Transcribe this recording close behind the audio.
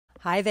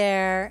Hi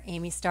there,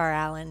 Amy Starr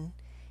Allen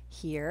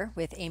here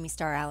with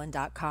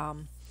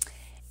amystarrallen.com.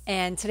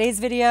 And today's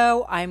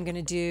video, I'm going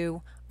to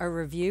do a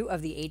review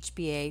of the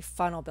HBA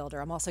Funnel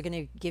Builder. I'm also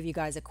going to give you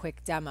guys a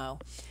quick demo.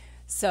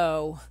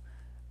 So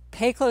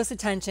pay close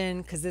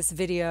attention because this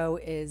video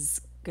is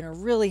going to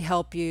really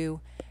help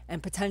you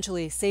and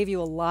potentially save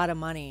you a lot of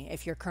money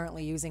if you're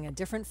currently using a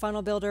different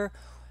funnel builder.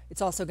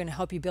 It's also going to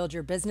help you build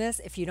your business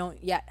if you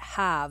don't yet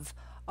have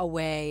a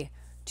way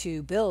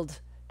to build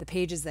the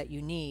pages that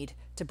you need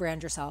to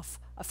brand yourself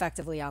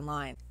effectively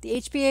online. The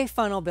HBA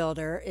Funnel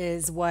Builder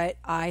is what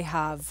I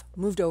have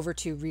moved over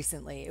to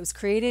recently. It was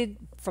created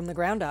from the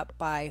ground up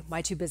by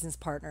my two business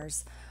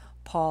partners,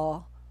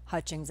 Paul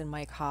Hutchings and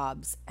Mike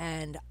Hobbs,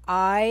 and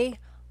I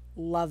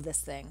love this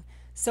thing.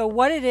 So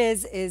what it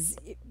is,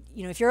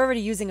 if you're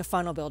already using a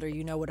funnel builder,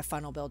 you know what a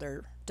funnel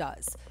builder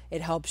does.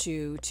 It helps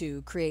you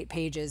to create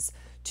pages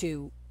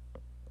to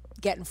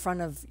get in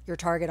front of your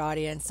target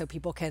audience so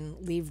people can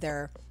leave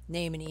their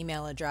name and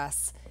email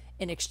address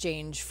in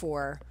exchange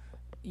for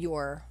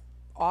your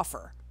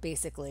offer,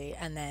 basically,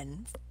 and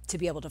then to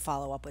be able to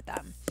follow up with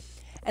them.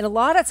 And a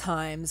lot of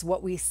times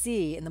what we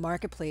see in the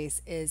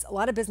marketplace is a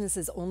lot of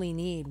businesses only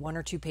need 1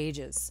 or 2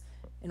 pages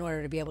in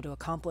order to be able to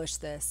accomplish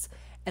this.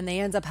 And they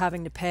end up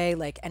having to pay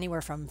like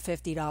anywhere from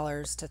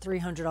 $50 to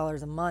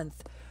 $300 a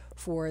month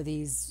for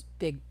these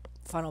big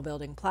funnel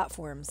building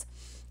platforms.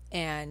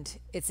 And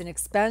it's an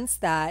expense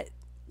that,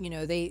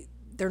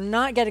 they're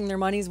not getting their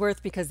money's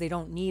worth because they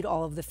don't need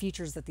all of the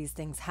features that these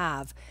things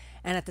have.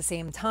 And at the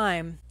same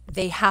time,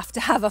 they have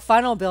to have a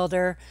funnel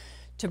builder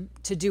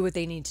to do what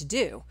they need to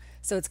do.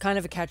 So it's kind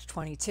of a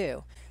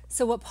catch-22.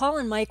 So what Paul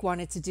and Mike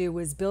wanted to do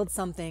was build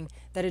something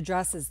that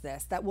addresses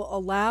this, that will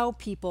allow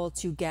people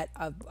to get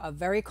a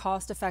very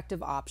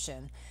cost-effective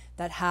option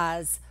that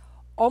has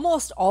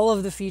almost all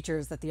of the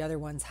features that the other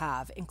ones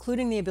have,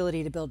 including the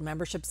ability to build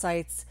membership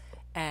sites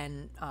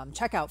and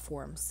checkout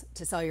forms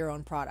to sell your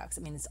own products.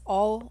 I mean, it's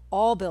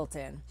all built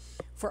in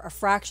for a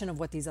fraction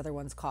of what these other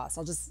ones cost.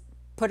 I'll just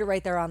put it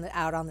right there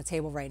out on the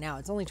table right now.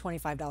 It's only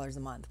 $25 a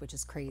month, which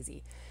is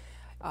crazy.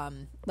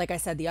 Like I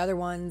said, the other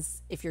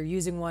ones, if you're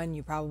using one,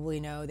 you probably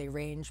know they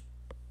range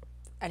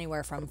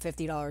anywhere from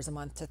 $50 a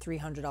month to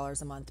 $300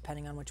 a month,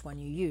 depending on which one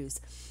you use.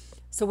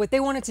 So what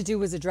they wanted to do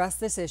was address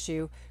this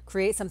issue,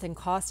 create something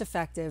cost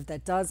effective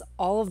that does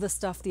all of the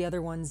stuff the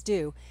other ones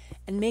do,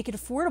 and make it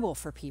affordable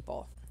for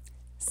people.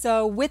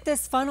 So with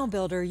this funnel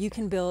builder, you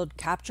can build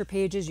capture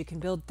pages, you can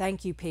build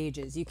thank you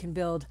pages, you can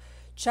build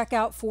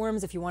checkout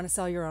forms if you want to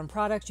sell your own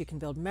product, you can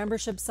build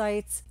membership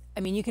sites. I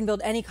mean, you can build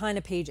any kind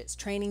of pages,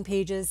 training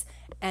pages,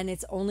 and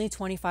it's only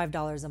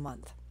 $25 a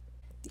month.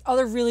 The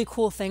other really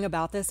cool thing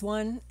about this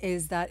one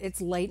is that it's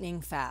lightning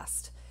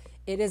fast.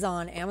 It is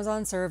on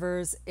Amazon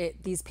servers.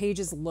 These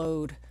pages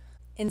load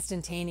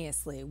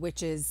instantaneously,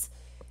 which is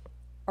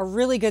a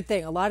really good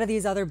thing. A lot of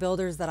these other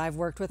builders that I've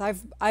worked with,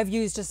 I've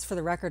used, just for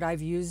the record,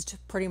 I've used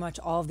pretty much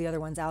all of the other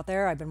ones out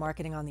there. I've been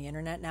marketing on the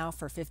internet now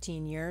for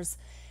 15 years.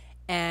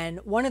 And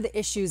one of the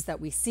issues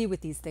that we see with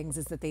these things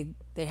is that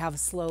they have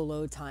slow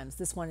load times.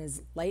 This one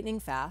is lightning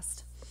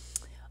fast.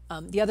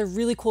 The other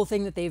really cool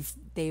thing that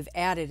they've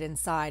added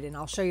inside, and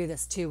I'll show you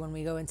this too when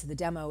we go into the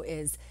demo,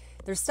 is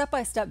there's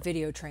step-by-step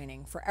video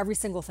training for every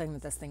single thing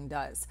that this thing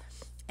does.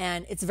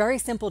 And it's very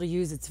simple to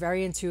use. It's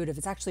very intuitive.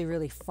 It's actually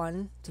really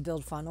fun to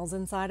build funnels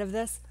inside of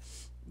this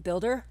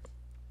builder.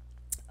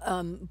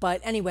 But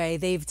anyway,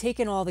 they've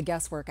taken all the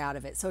guesswork out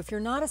of it. So if you're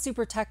not a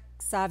super tech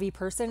savvy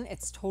person,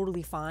 it's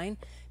totally fine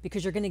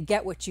because you're going to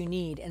get what you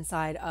need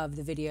inside of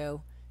the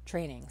video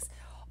trainings.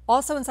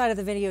 Also inside of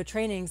the video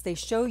trainings, they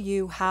show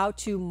you how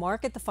to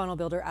market the funnel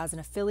builder as an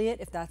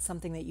affiliate if that's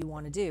something that you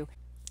want to do.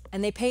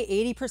 And they pay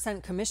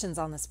 80% commissions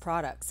on this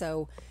product.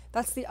 So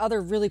that's the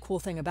other really cool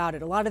thing about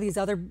it. A lot of these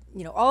other,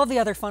 all of the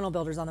other funnel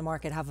builders on the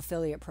market have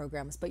affiliate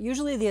programs, but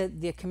usually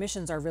the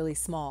commissions are really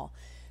small.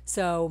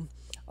 So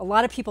a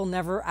lot of people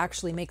never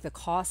actually make the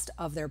cost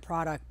of their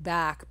product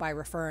back by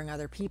referring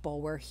other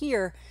people, where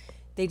here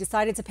they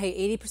decided to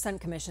pay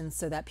 80% commissions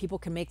so that people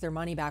can make their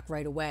money back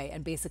right away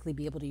and basically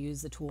be able to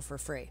use the tool for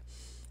free.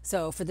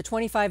 So for the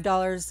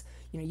 $25,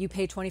 you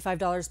pay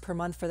 $25 per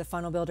month for the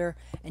funnel builder,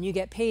 and you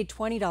get paid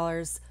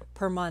 $20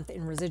 per month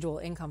in residual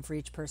income for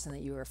each person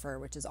that you refer,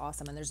 which is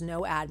awesome. And there's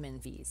no admin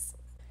fees.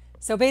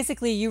 So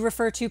basically you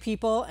refer 2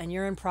 people and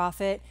you're in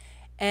profit.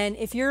 And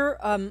if you're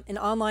an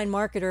online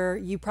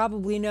marketer, you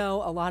probably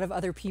know a lot of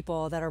other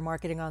people that are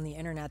marketing on the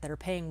internet that are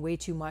paying way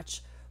too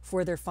much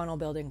for their funnel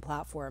building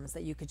platforms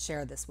that you could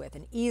share this with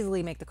and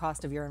easily make the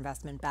cost of your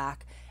investment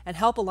back and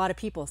help a lot of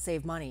people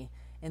save money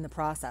in the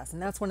process.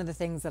 And that's one of the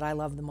things that I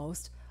love the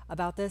most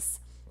about this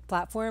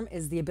platform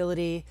is the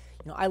ability,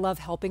 I love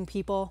helping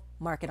people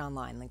market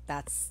online. Like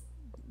that's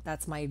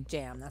my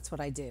jam. That's what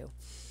I do.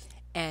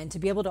 And to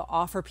be able to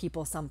offer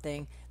people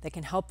something that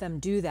can help them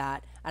do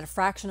that at a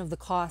fraction of the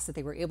cost that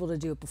they were able to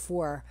do it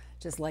before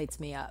just lights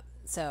me up.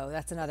 So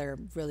that's another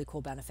really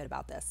cool benefit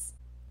about this.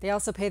 They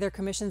also pay their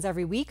commissions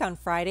every week on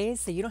Fridays,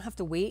 so you don't have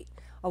to wait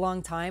a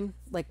long time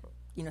like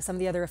some of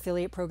the other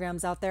affiliate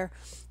programs out there.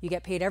 You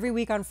get paid every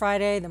week on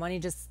Friday. The money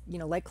just,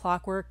 like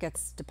clockwork,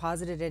 gets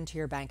deposited into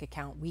your bank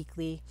account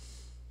weekly.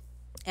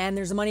 And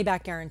there's a money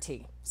back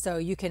guarantee. So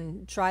you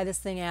can try this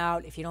thing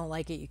out. If you don't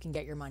like it, you can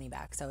get your money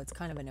back. So it's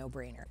kind of a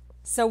no-brainer.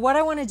 So what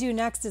I want to do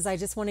next is I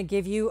just want to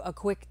give you a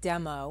quick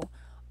demo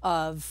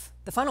of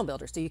the funnel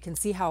builder so you can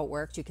see how it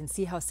works. You can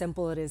see how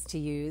simple it is to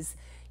use.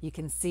 You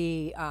can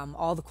see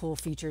all the cool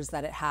features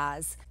that it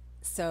has.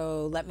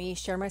 So let me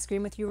share my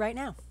screen with you right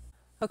now.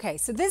 Okay,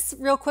 so this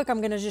real quick, I'm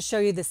going to just show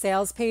you the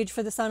sales page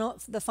for the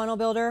funnel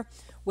builder,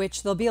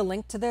 which there'll be a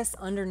link to this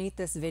underneath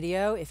this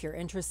video if you're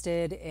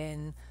interested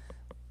in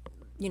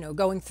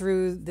going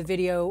through the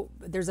video.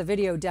 There's a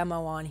video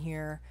demo on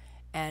here,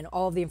 and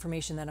all of the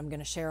information that I'm going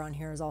to share on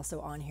here is also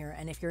on here.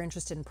 And if you're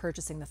interested in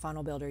purchasing the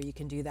funnel builder, you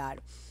can do that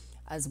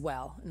as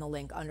well in the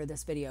link under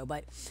this video.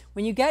 But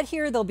when you get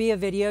here, there'll be a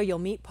video. You'll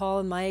meet Paul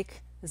and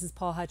Mike. This is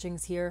Paul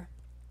Hutchings here.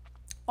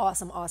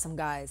 Awesome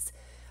guys.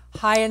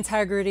 High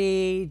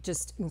integrity,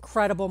 just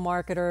incredible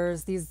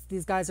marketers.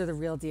 These guys are the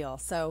real deal.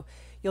 So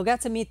you'll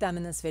get to meet them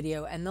in this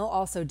video, and they'll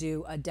also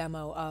do a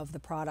demo of the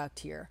product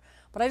here.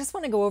 But I just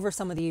want to go over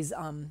some of these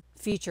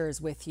features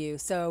with you.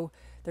 So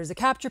there's a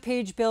capture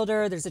page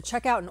builder, there's a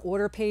checkout and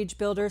order page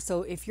builder.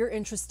 So if you're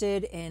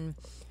interested in,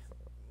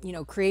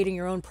 creating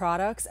your own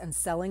products and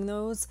selling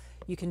those,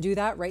 you can do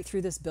that right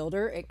through this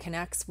builder. It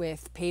connects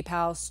with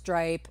PayPal,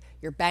 Stripe,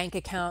 your bank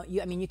account.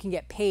 You can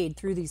get paid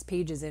through these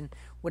pages in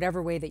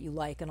whatever way that you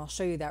like. And I'll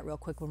show you that real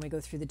quick when we go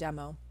through the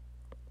demo.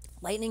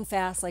 Lightning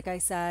fast, like I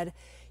said.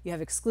 You have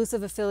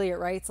exclusive affiliate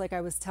rights, like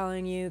I was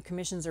telling you.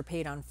 Commissions are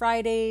paid on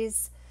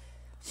Fridays.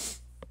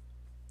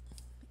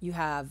 You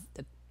have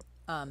the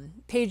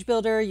page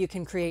builder. You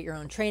can create your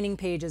own training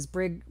pages,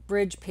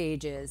 bridge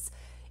pages,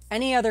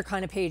 any other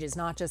kind of pages,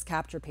 not just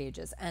capture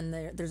pages. And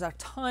there's a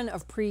ton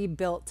of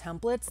pre-built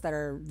templates that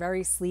are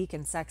very sleek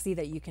and sexy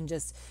that you can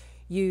just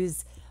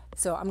use.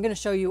 So I'm going to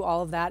show you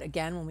all of that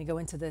again when we go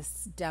into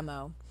this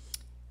demo.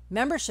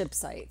 Membership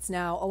sites.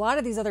 Now, a lot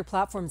of these other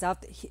platforms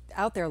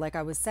out there, like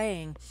I was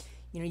saying,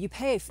 you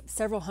pay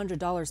several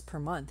 $100s per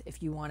month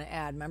if you want to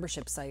add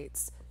membership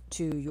sites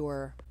to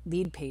your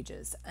lead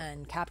pages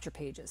and capture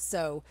pages.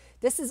 So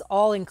this is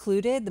all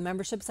included. The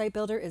membership site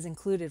builder is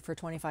included for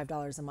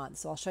 $25 a month.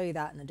 So I'll show you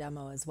that in the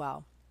demo as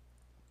well.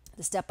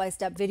 The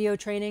step-by-step video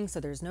training, so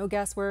there's no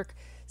guesswork,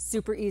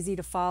 super easy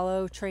to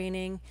follow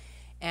training.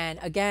 And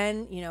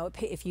again,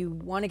 if you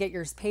want to get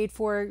yours paid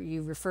for,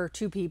 you refer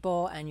 2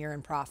 people and you're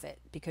in profit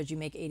because you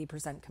make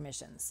 80%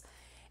 commissions.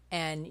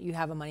 And you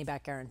have a money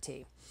back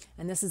guarantee.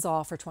 And this is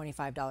all for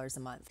 $25 a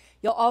month.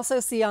 You'll also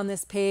see on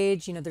this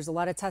page, there's a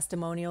lot of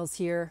testimonials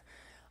here.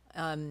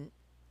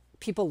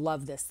 People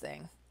love this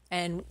thing.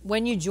 And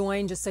when you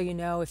join, just so you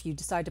know, if you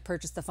decide to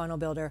purchase the funnel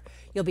builder,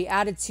 you'll be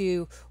added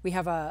to, we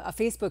have a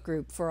Facebook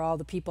group for all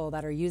the people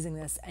that are using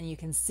this, and you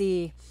can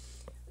see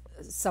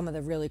some of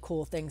the really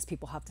cool things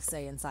people have to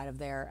say inside of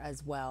there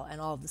as well,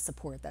 and all of the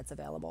support that's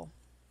available.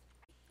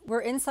 We're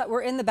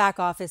in the back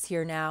office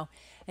here now,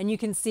 and you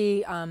can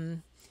see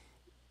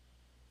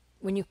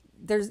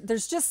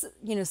there's just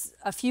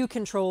a few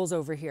controls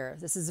over here.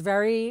 This is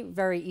very,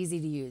 very easy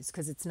to use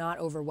because it's not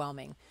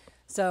overwhelming.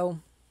 So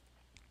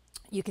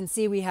you can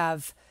see we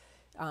have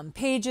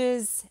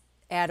pages,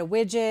 add a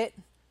widget,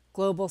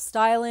 global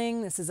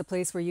styling. This is a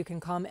place where you can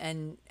come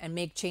and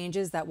make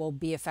changes that will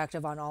be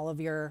effective on all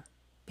of your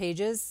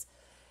pages.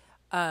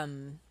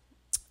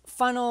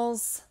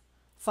 Funnels,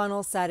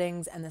 funnel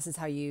settings, and this is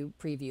how you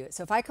preview it.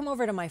 So if I come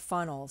over to my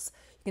funnels,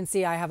 you can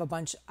see I have a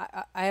bunch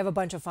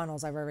of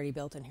funnels I've already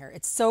built in here.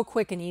 It's so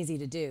quick and easy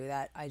to do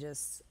that I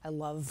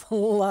love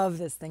love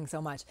this thing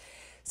so much.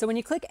 So when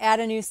you click add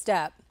a new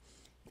step,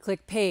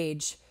 click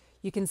page,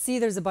 you can see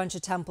there's a bunch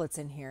of templates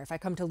in here. If I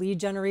come to lead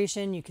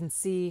generation, you can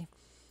see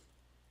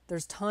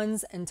there's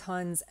tons and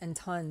tons and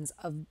tons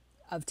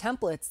of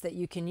templates that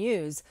you can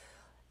use.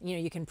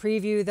 You can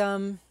preview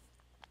them,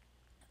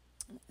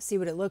 see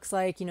what it looks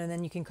like, and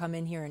then you can come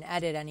in here and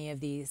edit any of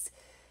these,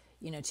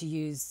 to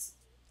use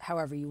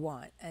however you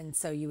want. And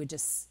so you would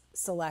just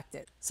select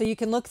it. So you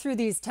can look through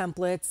these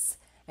templates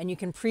and you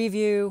can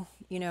preview,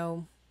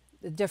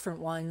 the different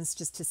ones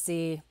just to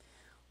see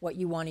what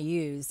you want to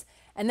use.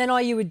 And then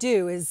all you would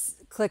do is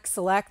click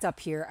select up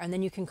here, and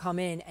then you can come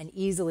in and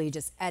easily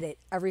just edit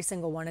every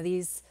single one of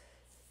these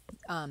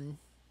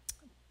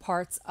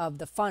parts of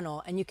the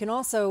funnel. And you can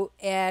also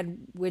add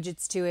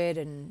widgets to it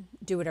and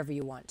do whatever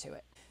you want to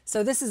it.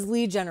 So this is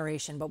lead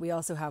generation, but we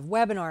also have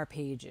webinar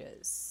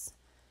pages,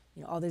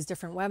 all these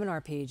different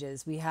webinar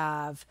pages. We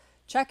have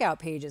checkout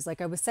pages.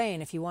 Like I was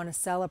saying, if you want to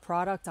sell a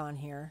product on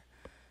here,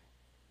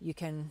 you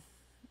can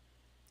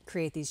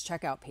create these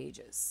checkout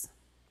pages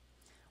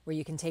where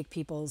you can take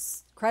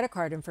people's credit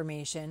card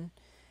information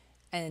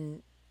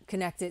and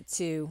connect it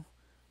to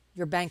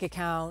your bank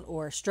account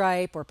or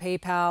Stripe or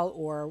PayPal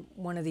or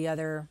one of the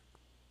other.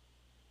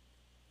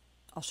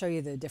 I'll show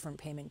you the different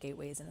payment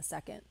gateways in a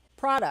second.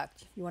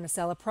 Product, you want to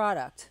sell a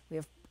product. We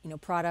have,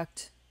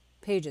 product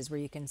pages where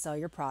you can sell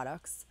your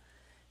products.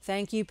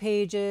 Thank you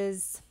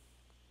pages.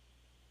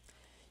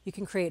 You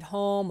can create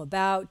home,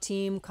 about,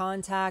 team,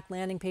 contact,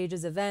 landing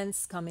pages,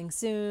 events, coming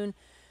soon,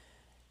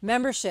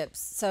 memberships.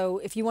 So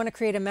if you want to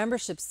create a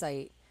membership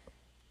site,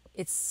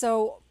 it's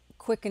so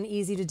quick and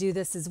easy to do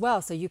this as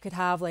well. So you could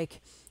have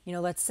like,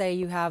 let's say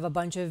you have a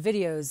bunch of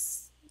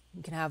videos.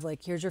 You can have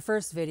like, here's your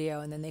first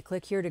video, and then they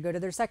click here to go to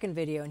their second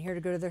video and here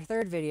to go to their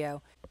third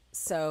video.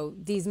 So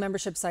these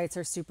membership sites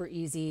are super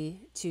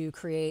easy to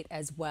create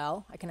as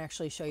well. I can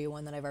actually show you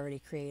one that I've already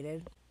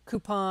created.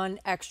 Coupon,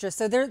 extra.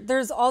 So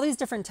there's all these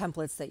different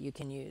templates that you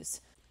can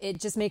use. It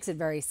just makes it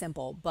very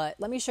simple. But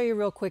let me show you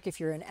real quick, if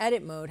you're in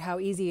edit mode, how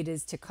easy it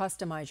is to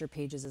customize your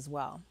pages as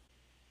well.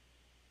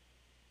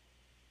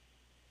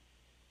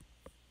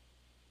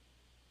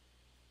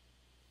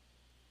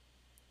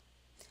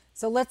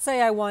 So let's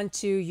say I want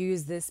to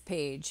use this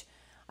page.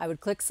 I would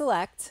click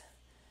select,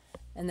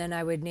 and then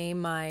I would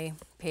name my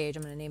page.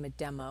 I'm going to name it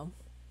demo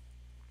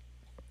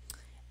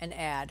and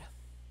add.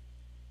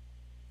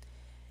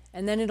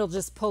 And then it'll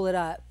just pull it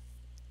up.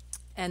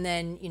 And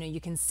then, you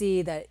can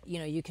see that,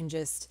 you can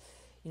just,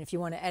 if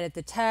you want to edit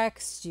the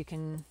text, you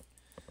can,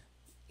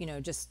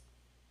 just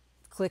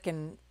click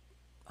and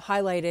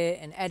highlight it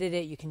and edit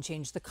it. You can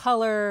change the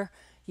color.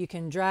 You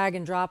can drag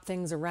and drop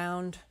things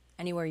around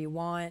anywhere you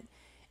want.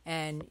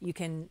 And you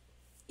can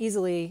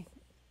easily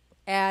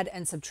add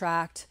and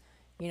subtract.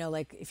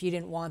 Like if you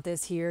didn't want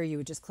this here, you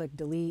would just click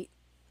delete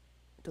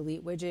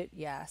widget,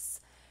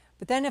 yes.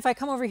 But then if I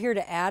come over here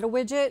to add a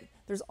widget,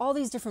 there's all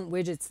these different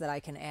widgets that I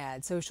can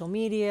add. Social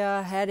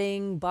media,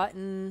 heading,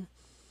 button,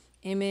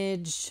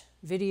 image,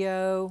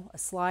 video, a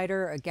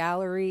slider, a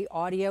gallery,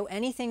 audio,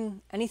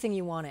 anything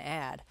you want to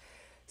add.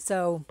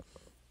 So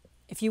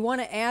if you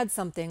want to add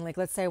something, like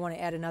let's say I want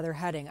to add another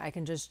heading, I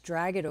can just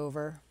drag it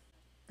over.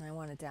 I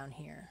want it down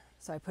here.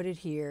 So I put it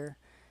here,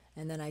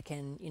 and then I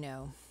can,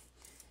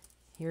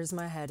 here's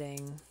my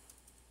heading.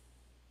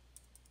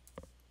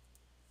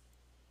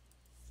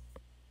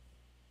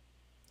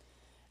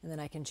 And then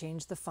I can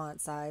change the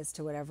font size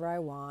to whatever I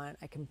want.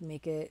 I can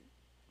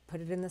put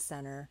it in the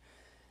center.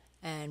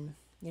 And,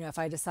 if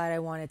I decide I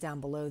want it down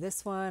below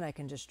this one, I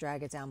can just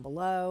drag it down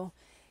below.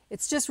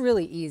 It's just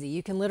really easy.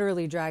 You can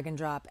literally drag and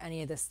drop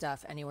any of this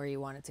stuff anywhere you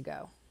want it to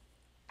go.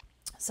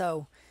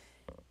 So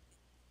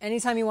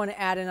anytime you want to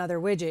add another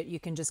widget, you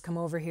can just come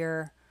over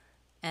here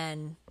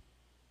and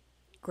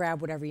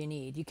grab whatever you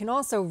need. You can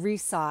also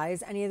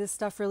resize any of this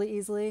stuff really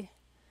easily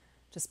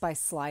just by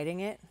sliding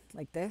it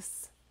like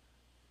this,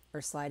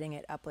 or sliding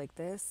it up like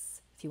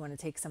this. If you want to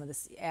take some of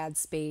this, add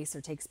space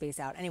or take space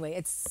out. Anyway,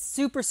 it's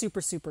super,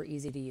 super, super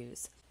easy to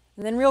use.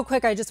 And then real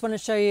quick, I just want to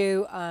show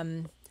you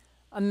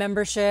a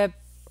membership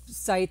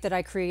site that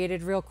I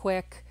created real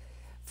quick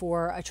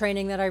for a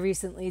training that I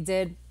recently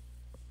did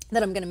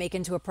that I'm going to make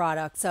into a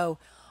product. So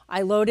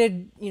I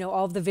loaded,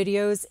 all of the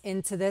videos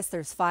into this.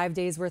 There's 5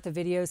 days worth of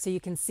videos. So you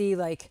can see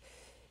like,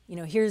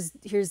 here's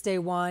day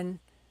one.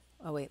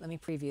 Oh wait, let me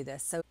preview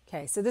this. So,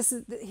 okay, so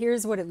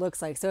here's what it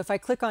looks like. So if I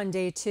click on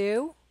day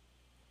 2,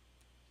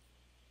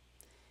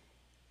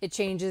 it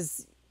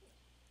changes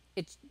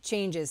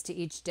to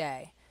each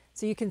day.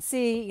 So you can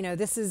see,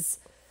 this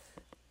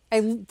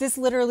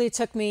literally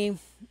took me,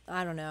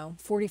 I don't know,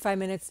 45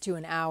 minutes to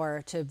an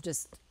hour to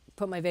just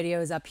put my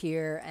videos up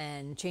here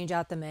and change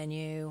out the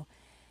menu.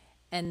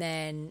 And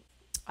then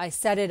I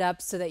set it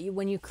up so that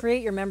when you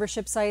create your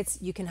membership sites,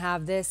 you can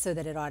have this so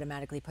that it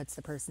automatically puts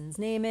the person's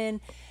name in.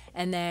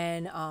 And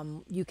then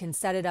you can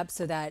set it up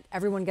so that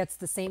everyone gets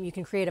the same. You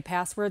can create a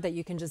password that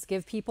you can just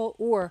give people,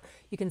 or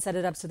you can set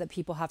it up so that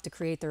people have to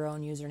create their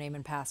own username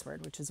and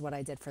password, which is what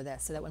I did for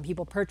this. So that when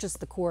people purchase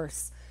the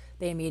course,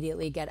 they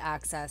immediately get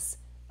access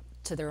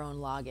to their own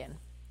login.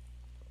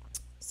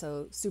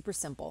 So super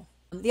simple.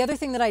 The other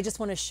thing that I just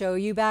want to show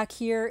you back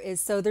here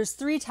is, so there's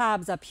 3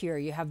 tabs up here.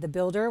 You have the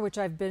builder, which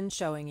I've been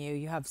showing you.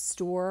 You have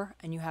store,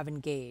 and you have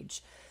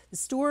engage. The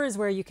store is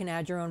where you can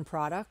add your own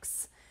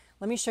products.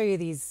 Let me show you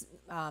these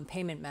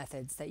payment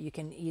methods that you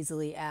can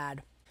easily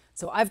add.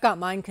 So I've got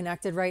mine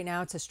connected right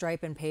now to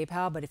Stripe and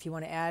PayPal, but if you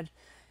want to add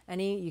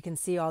any, you can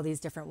see all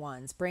these different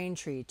ones.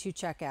 Braintree, to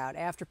checkout,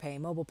 Afterpay,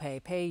 Mobile Pay,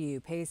 PayU,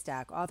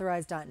 Paystack,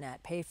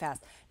 Authorize.net,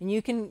 PayFast. And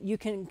you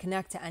can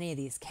connect to any of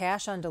these.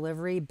 Cash on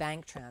delivery,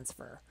 bank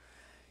transfer.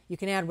 You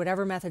can add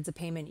whatever methods of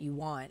payment you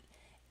want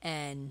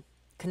and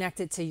connect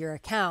it to your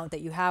account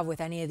that you have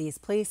with any of these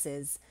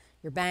places,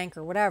 your bank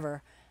or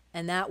whatever.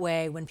 And that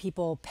way, when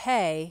people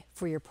pay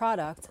for your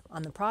product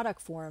on the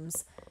product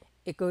forms,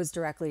 it goes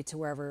directly to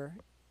wherever,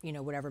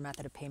 whatever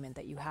method of payment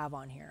that you have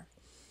on here,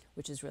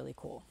 which is really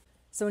cool.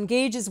 So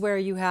engage is where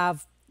you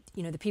have,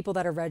 the people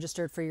that are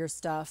registered for your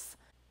stuff.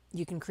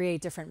 You can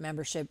create different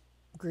membership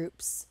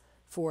groups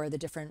for the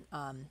different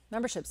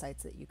membership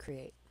sites that you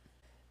create.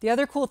 The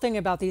other cool thing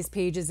about these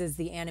pages is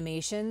the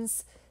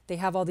animations. They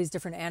have all these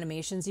different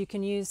animations you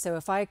can use. So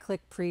if I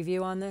click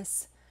preview on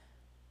this,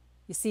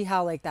 you see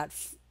how like that,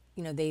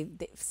 they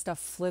stuff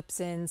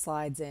flips in,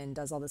 slides in,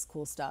 does all this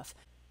cool stuff.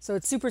 So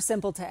it's super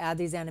simple to add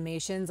these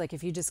animations. Like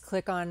if you just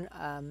click on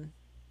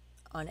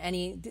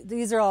any,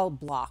 these are all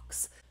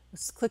blocks.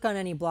 Just click on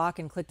any block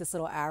and click this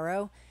little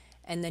arrow,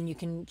 And then you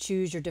can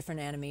choose your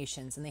different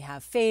animations, and they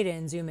have fade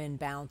in, zoom in,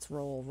 bounce,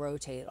 roll,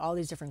 rotate, all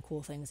these different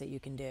cool things that you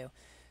can do.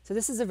 So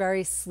this is a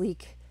very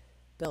sleek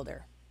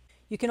builder.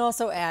 You can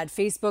also add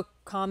Facebook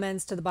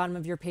comments to the bottom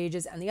of your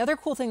pages. And the other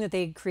cool thing that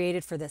they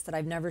created for this that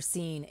I've never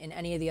seen in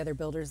any of the other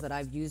builders that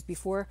I've used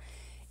before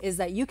is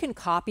that you can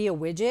copy a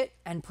widget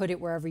and put it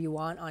wherever you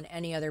want on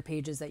any other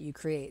pages that you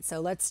create. So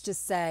let's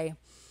just say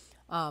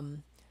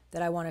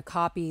that I want to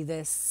copy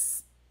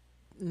this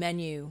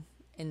menu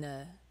in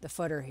the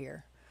footer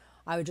here.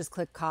 I would just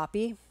click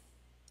copy.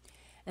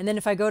 And then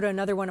if I go to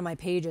another one of my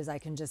pages, I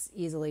can just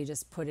easily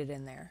just put it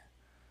in there.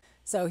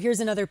 So here's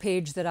another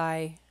page that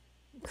I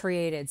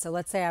created. So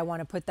let's say I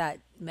want to put that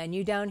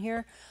menu down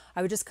here.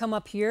 I would just come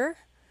up here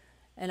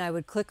and I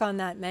would click on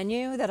that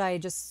menu that I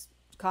just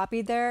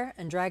copied there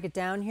and drag it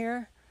down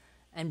here,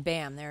 and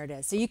bam, there it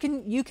is. So you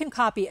can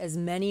copy as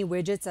many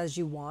widgets as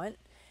you want,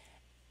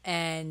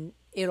 and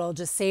it'll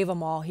just save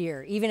them all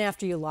here. Even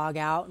after you log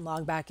out and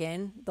log back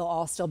in, they'll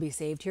all still be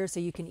saved here. So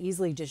you can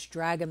easily just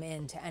drag them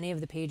into any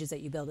of the pages that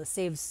you build. It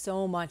saves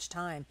so much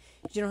time.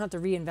 You don't have to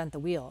reinvent the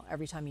wheel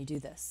every time you do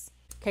this.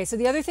 Okay, so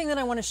the other thing that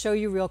I want to show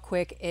you real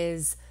quick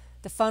is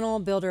the Funnel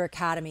Builder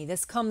Academy.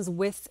 This comes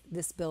with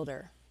this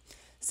builder.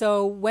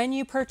 So when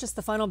you purchase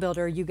the Funnel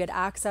Builder, you get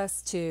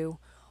access to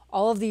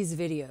all of these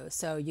videos.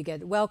 So you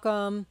get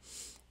welcome,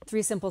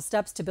 3 simple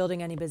steps to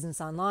building any business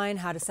online,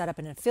 how to set up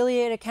an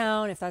affiliate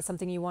account if that's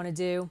something you want to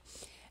do.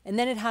 And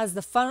then it has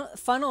the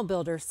funnel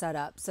builder set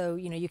up. So,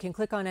 you can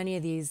click on any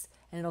of these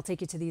and it'll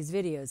take you to these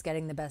videos,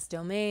 getting the best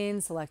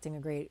domain, selecting a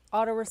great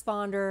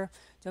autoresponder,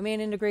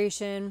 domain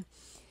integration,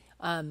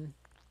 and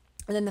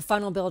then the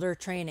funnel builder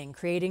training,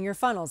 creating your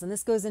funnels. And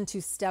this goes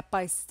into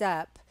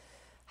step-by-step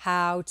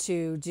how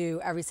to do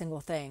every single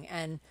thing.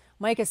 And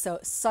Mike is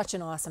such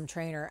an awesome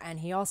trainer,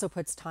 and he also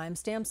puts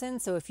timestamps in.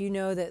 So if you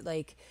know that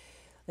like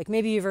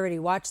maybe you've already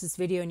watched this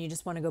video and you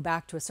just want to go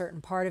back to a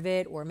certain part of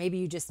it, or maybe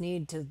you just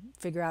need to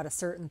figure out a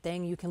certain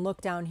thing, you can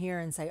look down here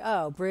and say,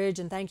 oh, bridge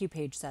and thank you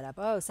page setup.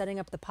 Oh, setting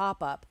up the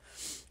pop-up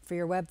for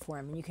your web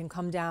form. And you can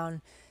come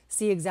down,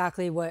 see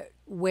exactly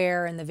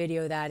where in the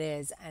video that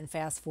is, and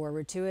fast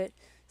forward to it.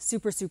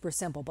 Super, super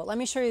simple. But let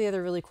me show you the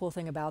other really cool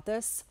thing about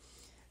this.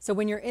 So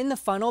when you're in the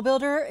funnel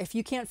builder, if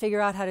you can't figure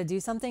out how to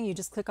do something, you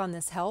just click on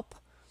this help,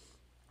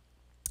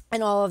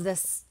 and all of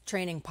this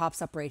training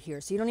pops up right here.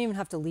 So you don't even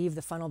have to leave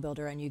the funnel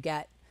builder, and you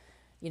get,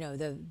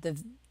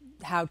 the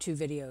how-to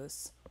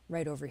videos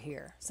right over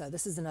here. So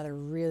this is another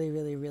really,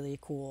 really, really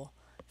cool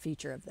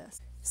feature of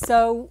this.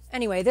 So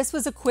anyway, this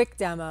was a quick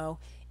demo.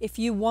 If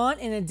you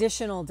want an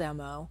additional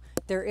demo,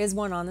 there is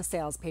one on the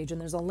sales page, and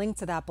there's a link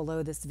to that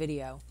below this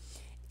video.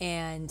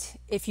 And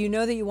if you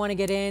know that you want to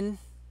get in,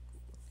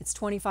 it's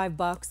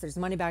 $25. There's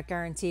money back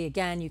guarantee.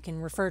 Again, you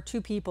can refer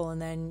 2 people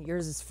and then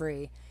yours is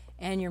free,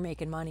 and you're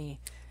making money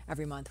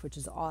every month, which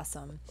is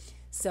awesome.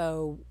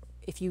 So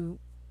if you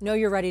know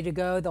you're ready to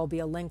go, there'll be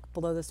a link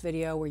below this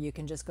video where you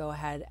can just go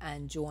ahead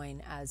and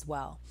join as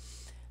well.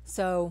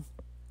 So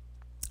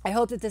I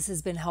hope that this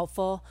has been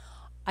helpful.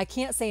 I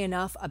can't say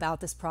enough about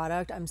this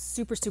product. I'm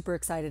super, super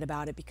excited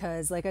about it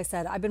because, like I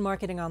said, I've been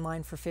marketing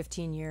online for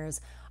 15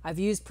 years. I've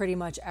used pretty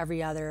much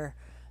every other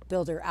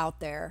builder out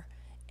there.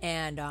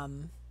 And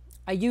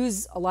I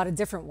use a lot of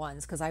different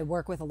ones because I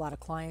work with a lot of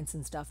clients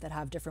and stuff that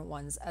have different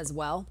ones as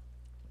well.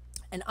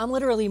 And I'm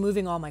literally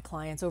moving all my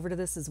clients over to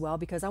this as well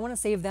because I want to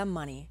save them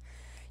money.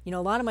 A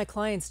lot of my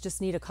clients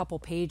just need a couple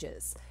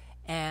pages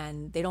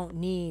and they don't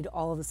need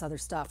all of this other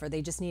stuff, or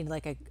they just need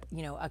like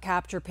a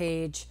capture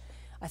page,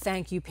 a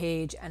thank you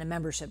page, and a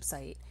membership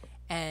site.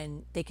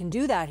 And they can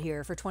do that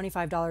here for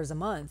 $25 a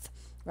month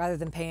rather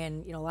than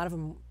paying, a lot of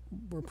them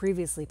were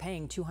previously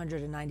paying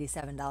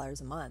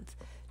 $297 a month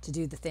to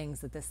do the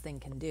things that this thing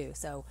can do.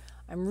 So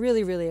I'm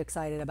really, really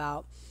excited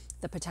about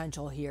the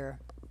potential here.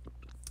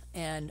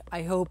 And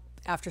I hope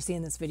after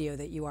seeing this video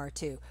that you are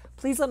too.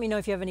 Please let me know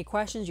if you have any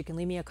questions. You can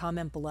leave me a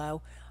comment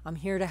below. I'm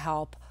here to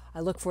help. I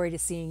look forward to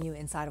seeing you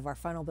inside of our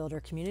Funnel Builder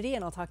community,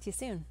 and I'll talk to you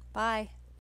soon. Bye.